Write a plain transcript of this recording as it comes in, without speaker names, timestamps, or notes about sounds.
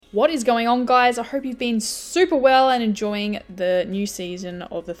What is going on, guys? I hope you've been super well and enjoying the new season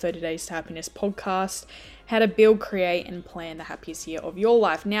of the 30 Days to Happiness podcast, how to build, create, and plan the happiest year of your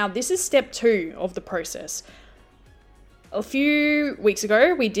life. Now, this is step 2 of the process. A few weeks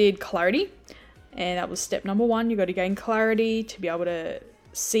ago, we did clarity, and that was step number 1. You got to gain clarity to be able to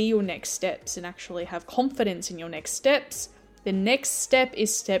see your next steps and actually have confidence in your next steps. The next step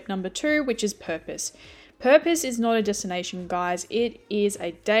is step number 2, which is purpose. Purpose is not a destination, guys. It is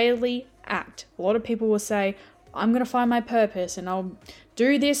a daily act. A lot of people will say, I'm going to find my purpose and I'll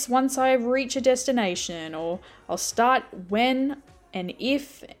do this once I reach a destination, or I'll start when and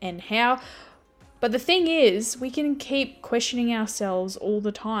if and how. But the thing is, we can keep questioning ourselves all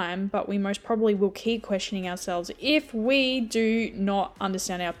the time, but we most probably will keep questioning ourselves if we do not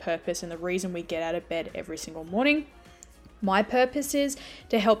understand our purpose and the reason we get out of bed every single morning. My purpose is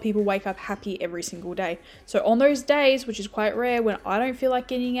to help people wake up happy every single day. So on those days, which is quite rare, when I don't feel like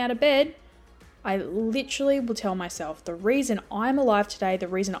getting out of bed, I literally will tell myself the reason I'm alive today, the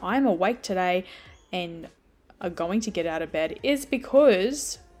reason I'm awake today and are going to get out of bed is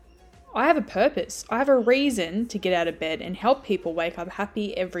because I have a purpose. I have a reason to get out of bed and help people wake up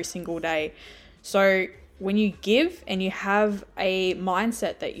happy every single day. So when you give and you have a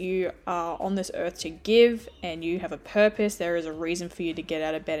mindset that you are on this earth to give and you have a purpose, there is a reason for you to get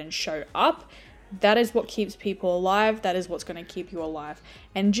out of bed and show up. That is what keeps people alive. That is what's going to keep you alive.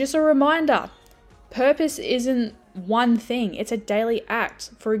 And just a reminder, purpose isn't one thing. It's a daily act.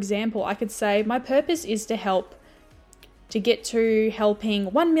 For example, I could say my purpose is to get to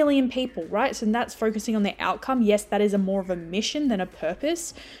helping 1 million people, right? So that's focusing on the outcome. Yes, that is more of a mission than a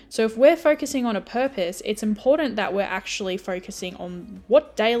purpose. So if we're focusing on a purpose, it's important that we're actually focusing on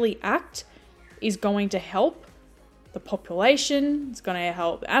what daily act is going to help the population, it's going to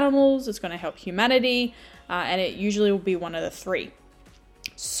help animals, it's going to help humanity, and it usually will be one of the 3.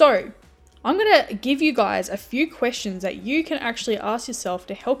 So I'm going to give you guys a few questions that you can actually ask yourself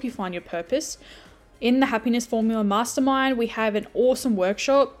to help you find your purpose. In the Happiness Formula Mastermind, we have an awesome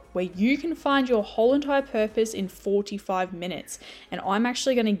workshop where you can find your whole entire purpose in 45 minutes. And I'm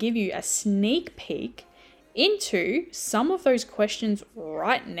actually going to give you a sneak peek into some of those questions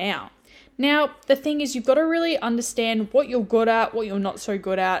right now. Now, the thing is, you've got to really understand what you're good at, what you're not so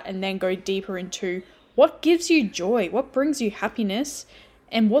good at, and then go deeper into what gives you joy, what brings you happiness,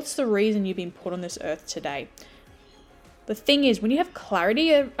 and what's the reason you've been put on this earth today. The thing is, when you have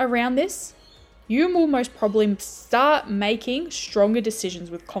clarity around this, you will most probably start making stronger decisions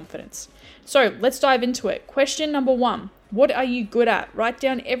with confidence. So let's dive into it. Question number 1, what are you good at? Write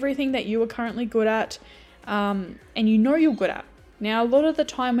down everything that you are currently good at and you know you're good at. Now, a lot of the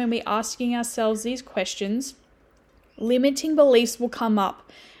time when we're asking ourselves these questions, limiting beliefs will come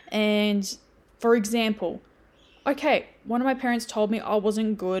up. And for example, okay, one of my parents told me I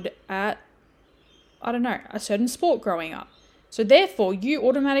wasn't good at, a certain sport growing up. So therefore, you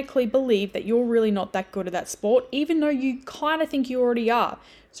automatically believe that you're really not that good at that sport, even though you kind of think you already are.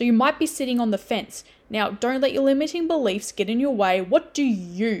 So you might be sitting on the fence. Now, don't let your limiting beliefs get in your way. What do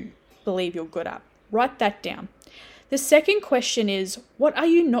you believe you're good at? Write that down. The second question is, what are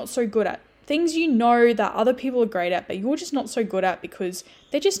you not so good at? Things you know that other people are great at, but you're just not so good at because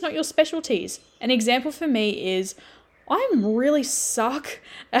they're just not your specialties. An example for me is, I'm really suck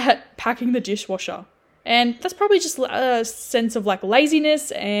at packing the dishwasher. And that's probably just a sense of like laziness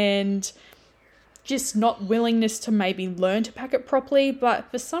and just not willingness to maybe learn to pack it properly.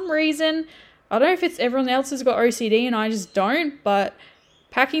 But for some reason, I don't know if it's everyone else has got OCD and I just don't, but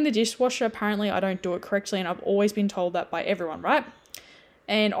packing the dishwasher, apparently I don't do it correctly. And I've always been told that by everyone, right?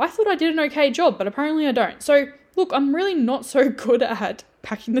 And I thought I did an okay job, but apparently I don't. So look, I'm really not so good at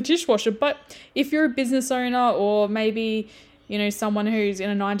packing the dishwasher. But if you're a business owner or maybe, someone who's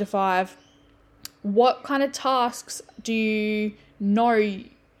in a 9-to-5, what kind of tasks do you know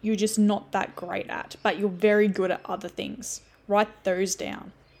you're just not that great at, but you're very good at other things? Write those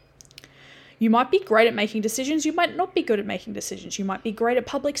down. You might be great at making decisions. You might not be good at making decisions. You might be great at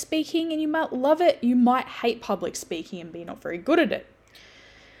public speaking and you might love it. You might hate public speaking and be not very good at it.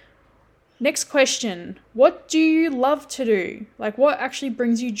 Next question. What do you love to do? Like, what actually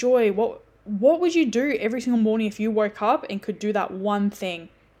brings you joy? What would you do every single morning if you woke up and could do that one thing?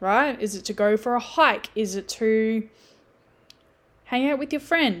 Right? Is it to go for a hike? Is it to hang out with your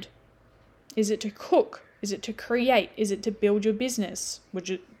friend? Is it to cook? Is it to create? Is it to build your business? Would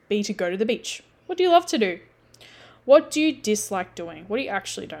it be to go to the beach? What do you love to do? What do you dislike doing? What do you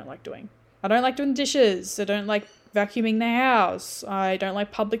actually don't like doing? I don't like doing dishes. I don't like vacuuming the house. I don't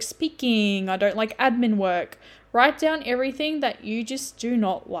like public speaking. I don't like admin work. Write down everything that you just do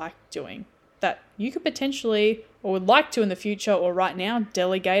not like doing. that you could potentially or would like to in the future or right now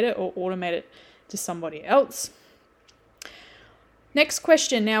delegate it or automate it to somebody else. Next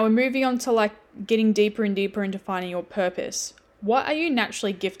question. Now we're moving on to like getting deeper and deeper into finding your purpose. What are you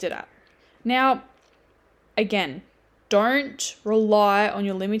naturally gifted at? Now, again, don't rely on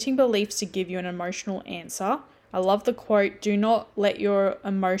your limiting beliefs to give you an emotional answer. I love the quote, do not let your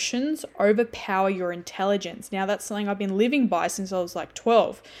emotions overpower your intelligence. Now, that's something I've been living by since I was like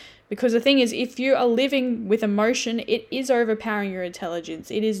 12. Because the thing is, if you are living with emotion, it is overpowering your intelligence.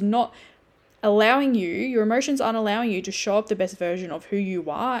 It is not allowing you, your emotions aren't allowing you to show up the best version of who you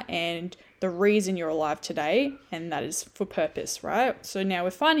are and the reason you're alive today, and that is for purpose, right? So now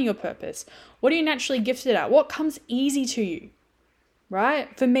we're finding your purpose. What are you naturally gifted at? What comes easy to you,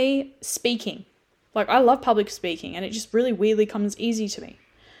 right? For me, speaking. Like, I love public speaking, and it just really weirdly comes easy to me.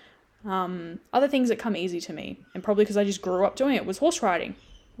 Other things that come easy to me, and probably because I just grew up doing it, was horse riding,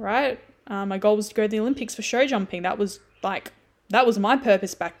 right? My goal was to go to the Olympics for show jumping. That was my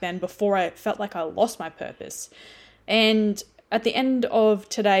purpose back then, before I felt like I lost my purpose. And at the end of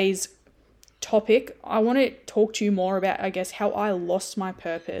today's topic, I want to talk to you more about, I guess, how I lost my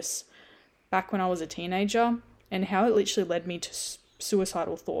purpose back when I was a teenager and how it literally led me to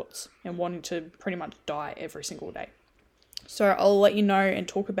suicidal thoughts and wanting to pretty much die every single day. So I'll let you know and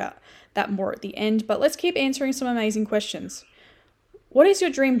talk about that more at the end, but let's keep answering some amazing questions. What is your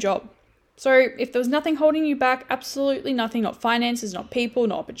dream job? So if there was nothing holding you back, absolutely nothing, not finances, not people,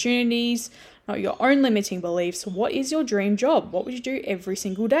 not opportunities, not your own limiting beliefs, what is your dream job? What would you do every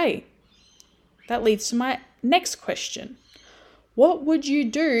single day? That leads to my next question. What would you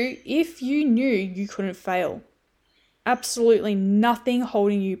do if you knew you couldn't fail? Absolutely nothing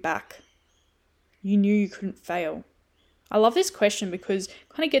holding you back. You knew you couldn't fail. I love this question because it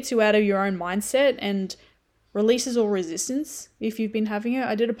kind of gets you out of your own mindset and releases all resistance if you've been having it.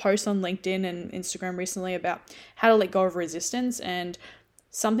 I did a post on LinkedIn and Instagram recently about how to let go of resistance, and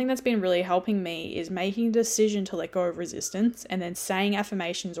something that's been really helping me is making a decision to let go of resistance and then saying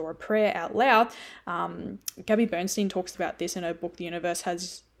affirmations or a prayer out loud. Gabby Bernstein talks about this in her book, The Universe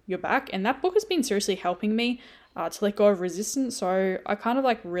Has Your Back, and that book has been seriously helping me to let go of resistance. So I kind of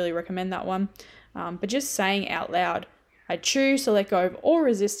like really recommend that one. But just saying out loud, I choose to let go of all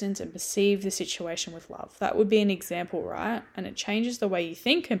resistance and perceive the situation with love. That would be an example, right? And it changes the way you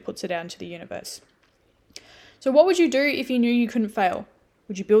think and puts it out into the universe. So what would you do if you knew you couldn't fail?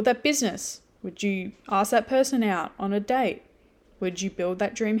 Would you build that business? Would you ask that person out on a date? Would you build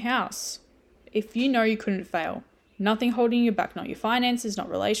that dream house? If you know you couldn't fail, nothing holding you back, not your finances, not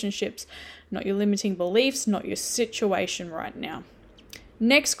relationships, not your limiting beliefs, not your situation right now.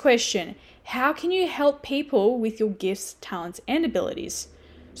 Next question. How can you help people with your gifts, talents, and abilities?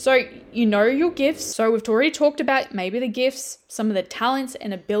 So you know your gifts. So we've already talked about maybe the gifts, some of the talents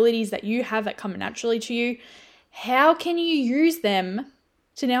and abilities that you have that come naturally to you. How can you use them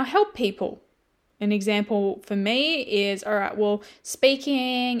to now help people? An example for me is, all right, well,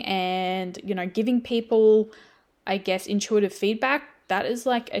 speaking and, giving people, I guess, intuitive feedback, that is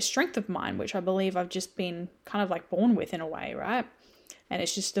like a strength of mine, which I believe I've just been kind of like born with in a way, right? And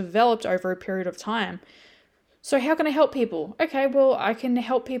it's just developed over a period of time. So how can I help people? Okay, well, I can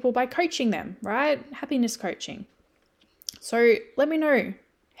help people by coaching them, right? Happiness coaching. So let me know,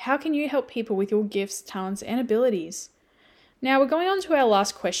 how can you help people with your gifts, talents, and abilities? Now we're going on to our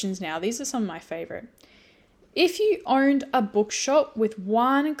last questions now. These are some of my favorite. If you owned a bookshop with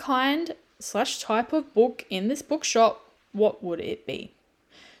one kind/type of book in this bookshop, what would it be?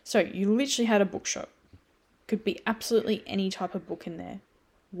 So you literally had a bookshop. Could be absolutely any type of book in there.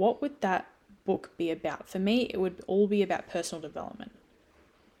 What would that book be about? For me, it would all be about personal development.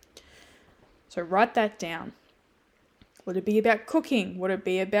 So write that down. Would it be about cooking? Would it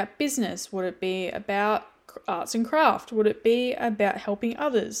be about business? Would it be about arts and craft? Would it be about helping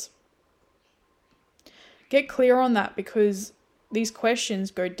others? Get clear on that, because these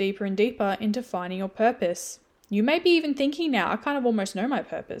questions go deeper and deeper into finding your purpose. You may be even thinking now, I kind of almost know my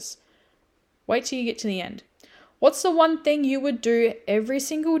purpose. Wait till you get to the end. What's the one thing you would do every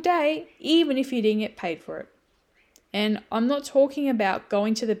single day, even if you didn't get paid for it? And I'm not talking about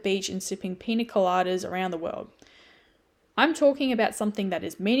going to the beach and sipping pina coladas around the world. I'm talking about something that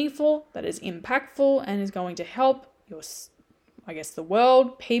is meaningful, that is impactful, and is going to help the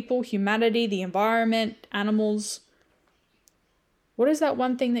world, people, humanity, the environment, animals. What is that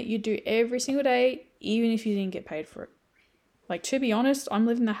one thing that you do every single day, even if you didn't get paid for it? Like, to be honest, I'm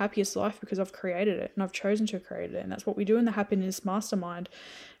living the happiest life because I've created it and I've chosen to create it. And that's what we do in the Happiness Mastermind,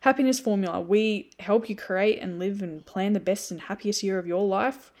 Happiness Formula. We help you create and live and plan the best and happiest year of your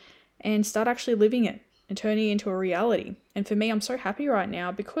life and start actually living it and turning it into a reality. And for me, I'm so happy right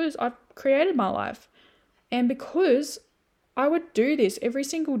now because I've created my life. And because I would do this every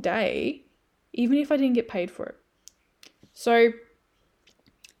single day, even if I didn't get paid for it. So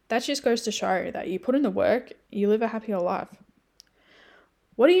that just goes to show that you put in the work, you live a happier life.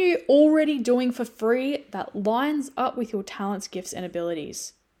 What are you already doing for free that lines up with your talents, gifts, and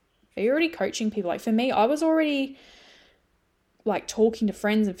abilities? Are you already coaching people? Like for me, I was already like talking to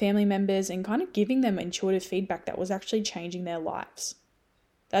friends and family members and kind of giving them intuitive feedback that was actually changing their lives.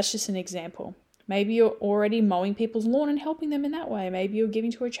 That's just an example. Maybe you're already mowing people's lawn and helping them in that way. Maybe you're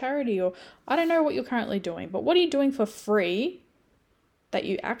giving to a charity, or I don't know what you're currently doing, but what are you doing for free that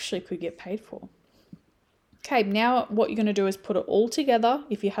you actually could get paid for? Okay, now what you're going to do is put it all together.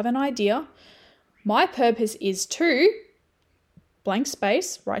 If you have an idea, my purpose is to blank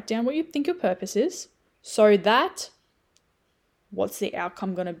space, write down what you think your purpose is, so that what's the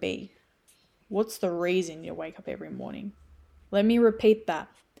outcome going to be? What's the reason you wake up every morning? Let me repeat that.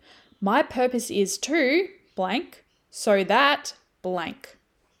 My purpose is to blank, so that blank,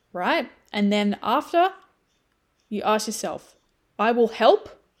 right? And then after, you ask yourself, I will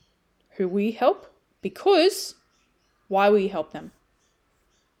help. Who will you help? Because why will you help them?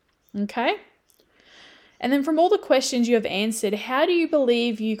 Okay? And then from all the questions you have answered, how do you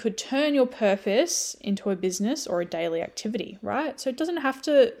believe you could turn your purpose into a business or a daily activity, right? So it doesn't have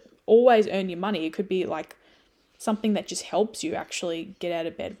to always earn you money. It could be like something that just helps you actually get out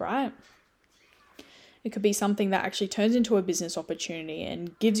of bed, right? It could be something that actually turns into a business opportunity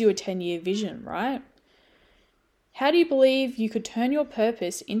and gives you a 10-year vision, right? How do you believe you could turn your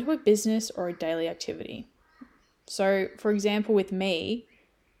purpose into a business or a daily activity? So, for example, with me,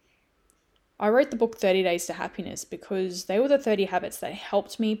 I wrote the book 30 Days to Happiness because they were the 30 habits that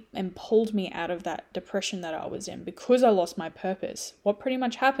helped me and pulled me out of that depression that I was in because I lost my purpose. What pretty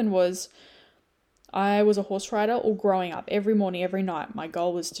much happened was I was a horse rider all growing up, every morning, every night. My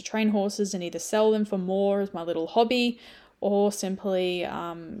goal was to train horses and either sell them for more as my little hobby or simply,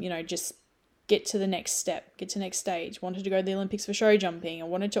 just get to the next step, get to the next stage. Wanted to go to the Olympics for show jumping. I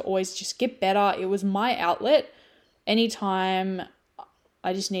wanted to always just get better. It was my outlet. Anytime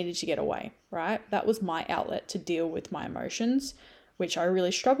I just needed to get away, right? That was my outlet to deal with my emotions, which I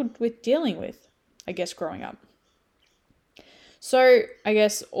really struggled with dealing with, I guess, growing up. So I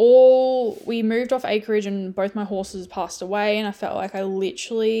guess we moved off acreage and both my horses passed away and I felt like I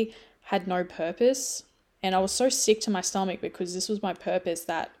literally had no purpose. And I was so sick to my stomach because this was my purpose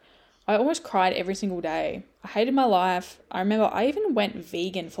that I almost cried every single day. I hated my life. I remember I even went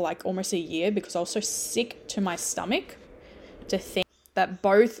vegan for like almost a year because I was so sick to my stomach to think that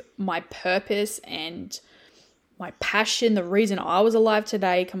both my purpose and my passion, the reason I was alive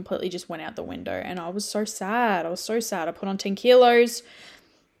today, completely just went out the window. And I was so sad. I put on 10 kilos.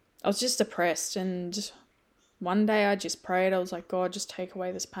 I was just depressed. And one day I just prayed. I was like, God, just take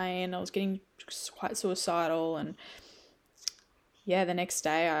away this pain. I was getting quite suicidal. And yeah, the next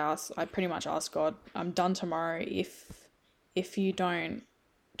day I pretty much asked God, I'm done tomorrow if you don't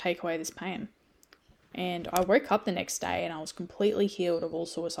take away this pain. And I woke up the next day and I was completely healed of all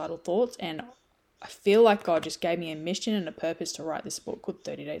suicidal thoughts. And I feel like God just gave me a mission and a purpose to write this book called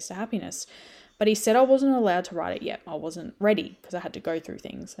 30 Days to Happiness. But he said I wasn't allowed to write it yet. I wasn't ready because I had to go through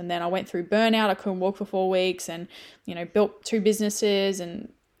things. And then I went through burnout. I couldn't walk for 4 weeks and, built 2 businesses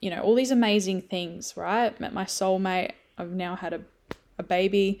and, all these amazing things, right? Met my soulmate. I've now had a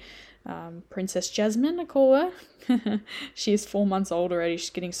baby, Princess Jasmine, I call her. She's 4 months old already. She's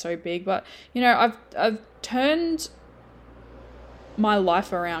getting so big. But, I've turned my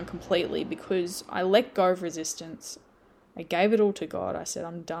life around completely because I let go of resistance. I gave it all to God. I said,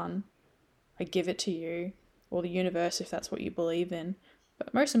 I'm done. I give it to you or the universe if that's what you believe in.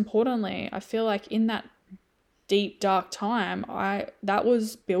 But most importantly, I feel like in that deep, dark time, that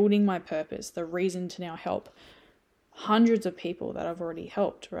was building my purpose, the reason to now help hundreds of people that I've already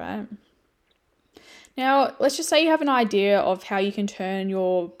helped, right? Now, let's just say you have an idea of how you can turn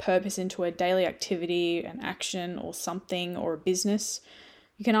your purpose into a daily activity, an action or something or a business.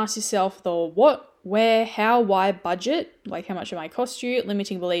 You can ask yourself the what, where, how, why, budget, like how much it might cost you,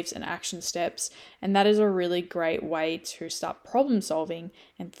 limiting beliefs and action steps. And that is a really great way to start problem solving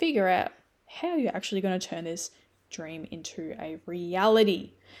and figure out how you're actually going to turn this dream into a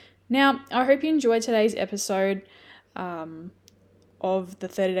reality. Now, I hope you enjoyed today's episode of the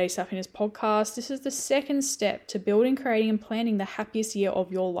 30 Days to Happiness podcast. This is the second step to building, creating, and planning the happiest year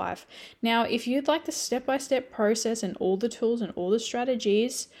of your life. Now, if you'd like the step-by-step process and all the tools and all the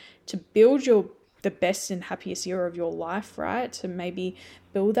strategies to build the best and happiest year of your life, right? To maybe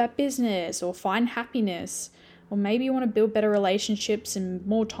build that business or find happiness, or maybe you want to build better relationships and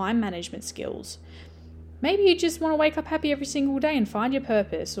more time management skills. Maybe you just want to wake up happy every single day and find your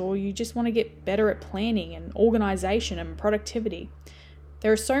purpose, or you just want to get better at planning and organization and productivity.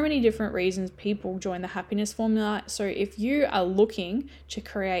 There are so many different reasons people join the happiness formula. So if you are looking to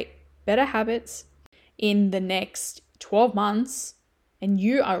create better habits in the next 12 months and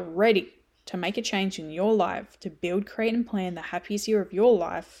you are ready to make a change in your life, to build, create, and plan the happiest year of your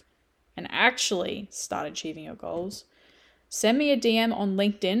life and actually start achieving your goals, send me a DM on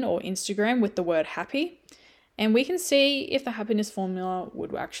LinkedIn or Instagram with the word happy, and we can see if the happiness formula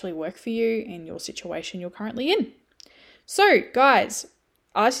would actually work for you in your situation you're currently in. So, guys,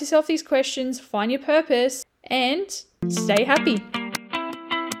 ask yourself these questions, find your purpose, and stay happy.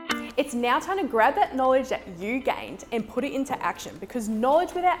 It's now time to grab that knowledge that you gained and put it into action, because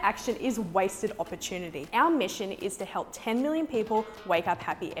knowledge without action is wasted opportunity. Our mission is to help 10 million people wake up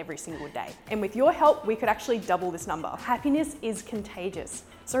happy every single day. And with your help, we could actually double this number. Happiness is contagious.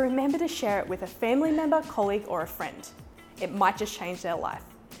 So remember to share it with a family member, colleague, or a friend. It might just change their life.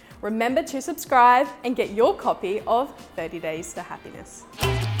 Remember to subscribe and get your copy of 30 Days to Happiness.